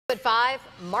At 5,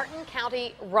 Martin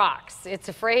County rocks. It's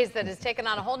a phrase that has taken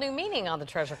on a whole new meaning on the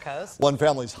Treasure Coast. One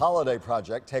family's holiday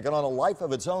project taking on a life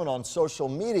of its own on social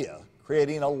media,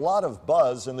 creating a lot of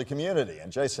buzz in the community.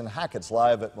 And Jason Hackett's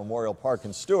live at Memorial Park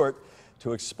in Stewart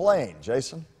to explain.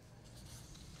 Jason?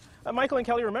 Michael and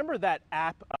Kelly, remember that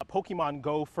app Pokemon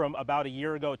Go from about a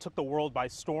year ago? It took the world by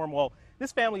storm. Well,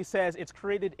 this family says it's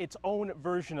created its own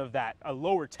version of that, a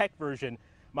lower tech version,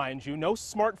 mind you. No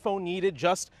smartphone needed,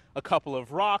 just a couple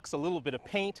of rocks, a little bit of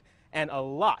paint, and a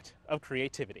lot of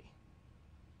creativity.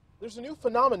 There's a new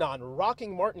phenomenon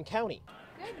rocking Martin County.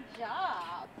 Good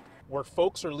job. Where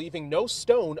folks are leaving no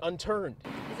stone unturned.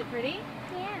 Is it pretty?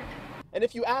 Yeah. And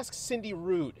if you ask Cindy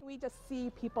Rude, we just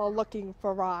see people looking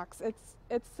for rocks.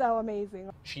 It's so amazing.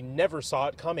 She never saw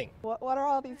it coming. What are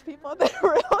all these people that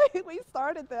really, we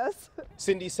started this?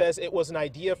 Cindy says it was an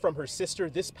idea from her sister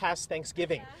this past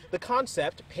Thanksgiving. The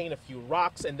concept, paint a few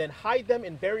rocks and then hide them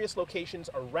in various locations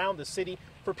around the city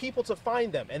for people to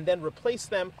find them and then replace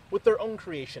them with their own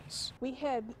creations. We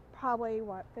hid probably,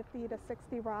 50 to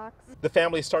 60 rocks. The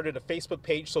family started a Facebook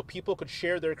page so people could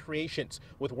share their creations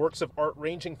with works of art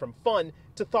ranging from fun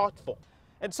to thoughtful.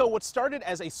 And so what started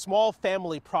as a small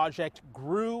family project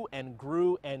grew and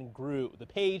grew and grew. The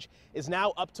page is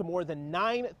now up to more than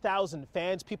 9,000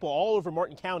 fans, people all over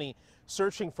Martin County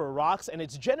searching for rocks, and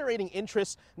it's generating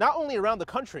interest not only around the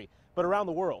country, but around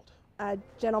the world. A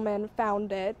gentleman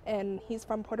found it, and he's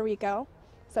from Puerto Rico.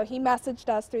 So he messaged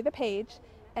us through the page,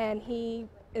 and he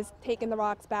is taking the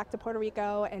rocks back to Puerto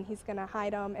Rico, and he's going to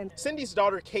hide them. And Cindy's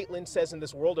daughter Caitlin says in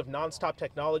this world of nonstop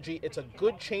technology, it's a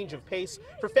good change of pace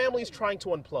for families trying to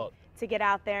unplug. To get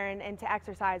out there and to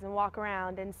exercise and walk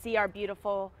around and see our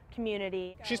beautiful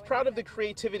community. She's proud of the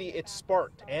creativity it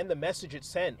sparked and the message it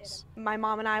sends. My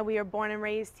mom and I, we were born and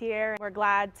raised here. We're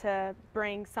glad to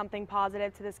bring something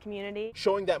positive to this community.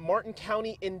 Showing that Martin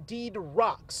County indeed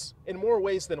rocks in more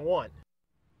ways than one.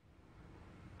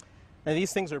 Now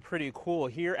these things are pretty cool.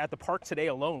 Here at the park today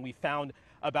alone, we found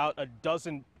about a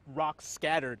dozen rocks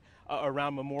scattered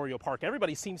around Memorial Park.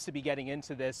 Everybody seems to be getting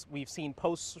into this. We've seen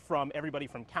posts from everybody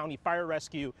from county fire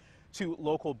rescue to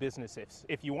local businesses.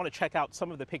 If you want to check out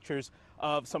some of the pictures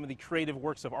of some of the creative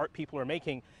works of art people are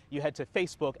making, you head to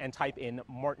Facebook and type in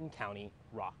Martin County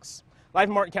Rocks. Live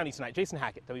in Martin County tonight, Jason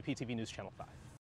Hackett, WPTV News Channel 5.